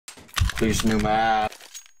These new map.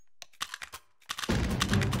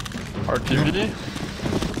 RTV?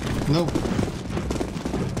 No.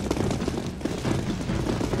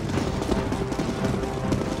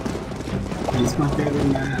 It's my favorite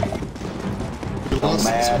map. We lost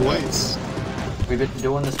it twice. We've been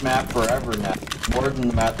doing this map forever now. More than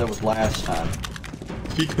the map that was last time.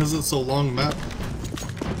 Because it's a long map.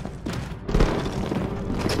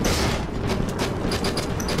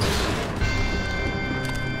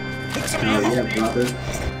 Oh yeah, brother.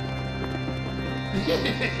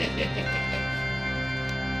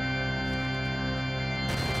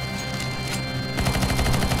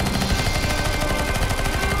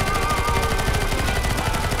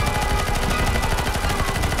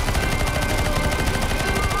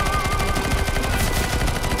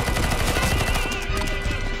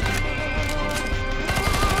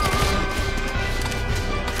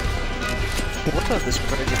 What are these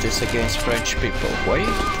prejudices against French people? Why do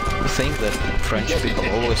you think that French people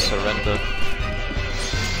always surrender?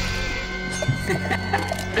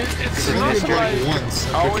 It's They not surrendered like once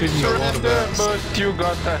after always kicking a lot of surrender, ass. but you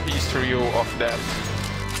got a history of that.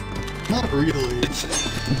 Not really.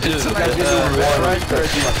 The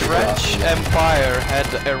French Empire had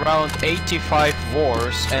around 85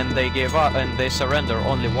 wars and they gave up and they surrendered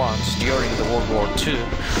only once during the World War II.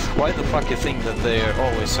 Why the fuck you think that they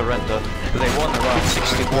always surrender? They won around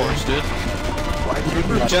 60 wars, dude.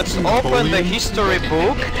 Just open the history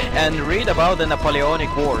book and read about the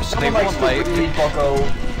Napoleonic Wars. They won like...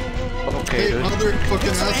 Okay, Hey, dude. another fucking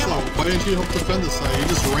asshole. Why didn't you help defend this side? You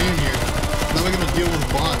just ran here. Now we're gonna deal with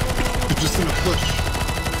bot. You're just gonna push.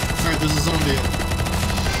 Alright, there's a zombie in.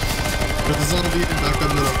 There's a zombie in back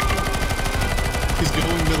up middle. He's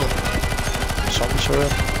going middle. Zombies are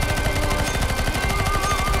in.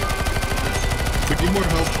 We need more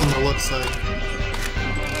help on the left side.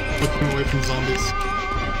 Looking away from zombies.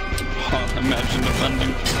 Oh, imagine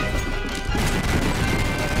defending.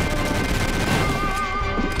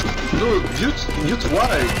 Dude, you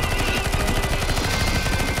tried.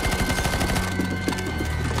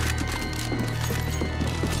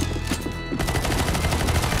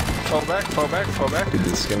 Fall back, fall back, fall back.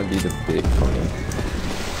 It's gonna be the big fucking...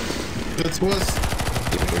 That's west.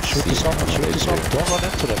 Shoot the zombies, shoot the zombies, don't run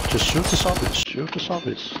into them. Just shoot the zombies, shoot the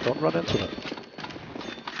zombies, don't run into them.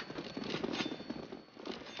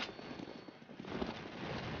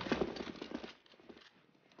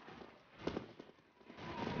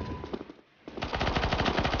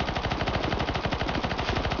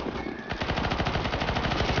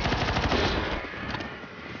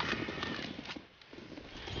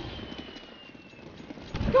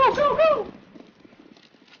 Go, go, go!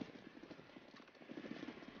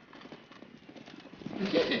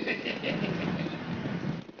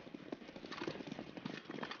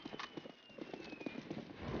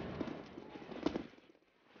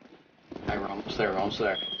 Alright, we're almost there, we're almost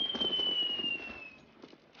there.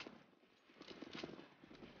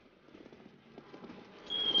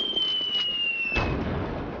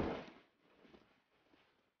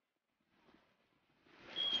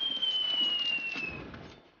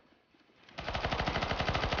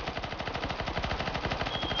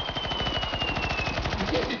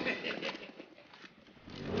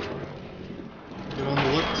 Get on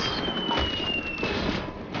the left.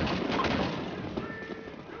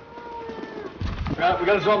 We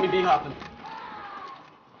got a zombie bee hopping.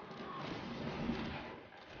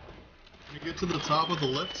 When you get to the top of the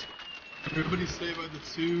lift, everybody stay by the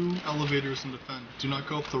two elevators and defend. Do not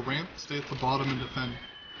go up the ramp, stay at the bottom and defend.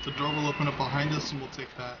 The door will open up behind us and we'll take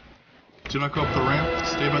that. Do not go up the ramp,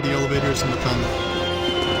 stay by the elevators and defend.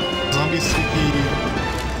 Zombie CP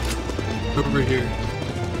over here.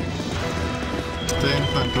 Stay and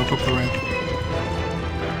defend, don't go up the ramp.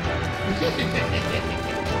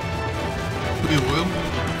 We will.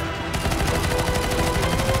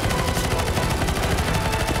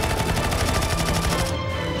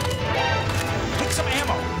 Take some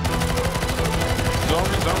ammo!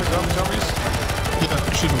 Zombies, zombies, zombies, zombies.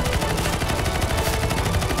 Yeah, shoot him.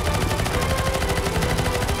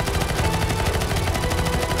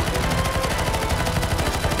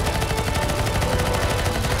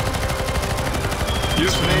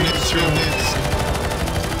 Use nades, Nades.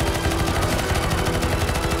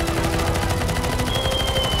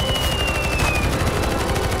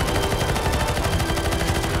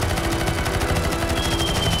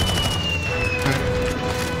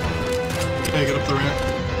 Okay, get up the ramp.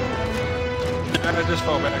 Yeah, I just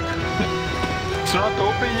fall back. It's not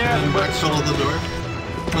open yet, And but... backpedal the door.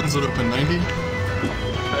 When is it open? 90?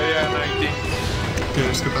 yeah, 90. Okay,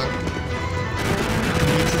 just get back. When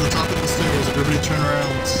you get to the top of the stairs, everybody turn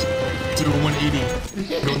around. Do a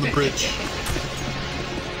 180. Go on the bridge.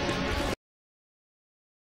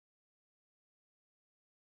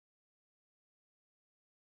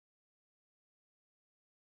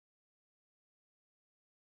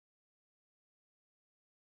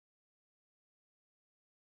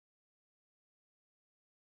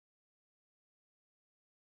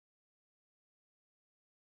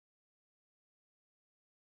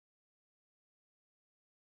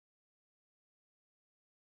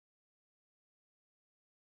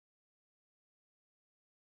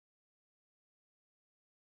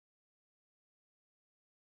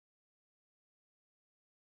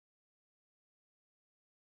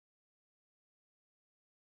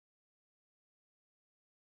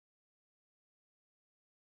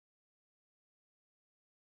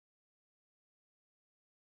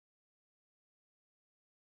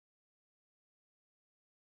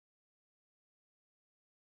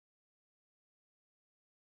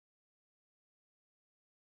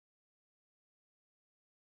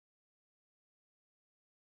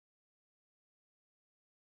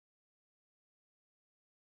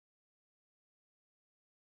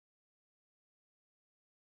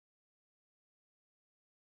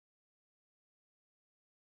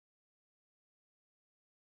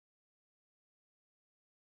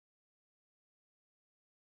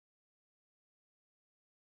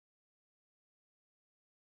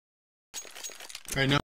 Right now.